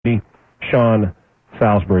Sean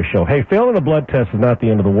Salisbury Show. Hey, failing a blood test is not the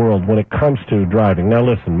end of the world when it comes to driving. Now,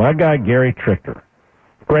 listen, my guy Gary Trichter,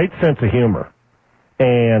 great sense of humor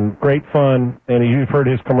and great fun, and you've heard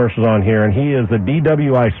his commercials on here, and he is a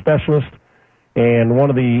DWI specialist and one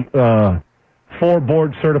of the 4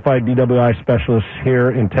 board-certified DWI specialists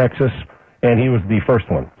here in Texas, and he was the first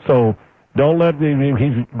one. So don't let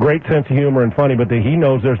he's great sense of humor and funny, but he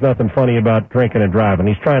knows there's nothing funny about drinking and driving.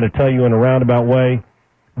 He's trying to tell you in a roundabout way,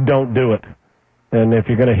 don't do it. And if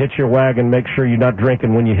you're going to hitch your wagon, make sure you're not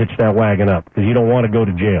drinking when you hitch that wagon up, because you don't want to go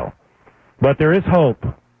to jail. But there is hope,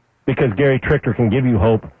 because Gary Trichter can give you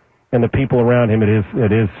hope, and the people around him at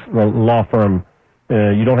his law firm.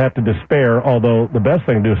 You don't have to despair, although the best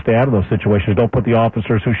thing to do is stay out of those situations. Don't put the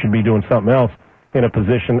officers who should be doing something else in a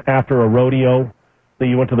position after a rodeo, that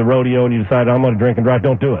you went to the rodeo and you decided, I'm going to drink and drive.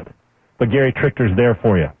 Don't do it. But Gary Trichter's there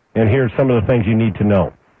for you. And here's some of the things you need to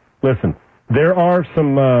know. Listen, there are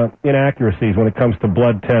some inaccuracies when it comes to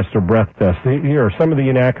blood tests or breath tests. Here are some of the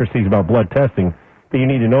inaccuracies about blood testing that you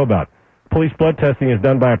need to know about. Police blood testing is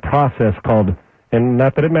done by a process called, and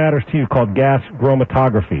not that it matters to you, called gas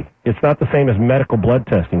chromatography. It's not the same as medical blood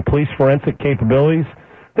testing. Police forensic capabilities,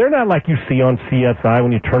 they're not like you see on CSI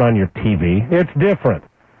when you turn on your TV. It's different.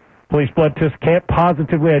 Police blood tests can't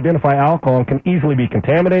positively identify alcohol and can easily be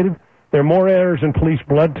contaminated. There are more errors in police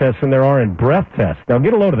blood tests than there are in breath tests. Now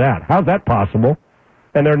get a load of that. How's that possible?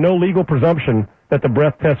 And there's no legal presumption that the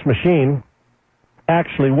breath test machine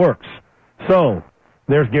actually works. So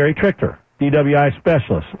there's Gary Trichter, DWI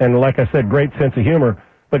specialist, and like I said, great sense of humor.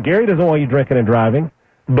 But Gary doesn't want you drinking and driving.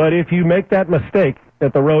 But if you make that mistake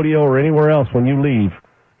at the rodeo or anywhere else when you leave,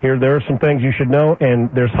 there are some things you should know, and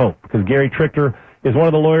there's hope, because Gary Trichter is one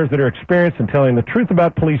of the lawyers that are experienced in telling the truth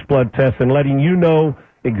about police blood tests and letting you know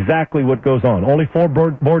exactly what goes on. Only 4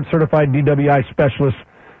 board-certified DWI specialists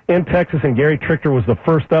in Texas, and Gary Trichter was the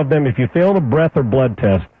first of them. If you fail a breath or blood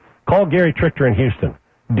test, call Gary Trichter in Houston,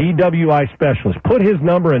 DWI specialist. Put his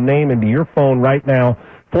number and name into your phone right now.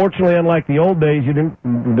 Fortunately, unlike the old days,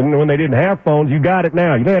 when they didn't have phones, you got it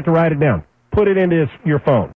now. You don't have to write it down. Put it into your phone.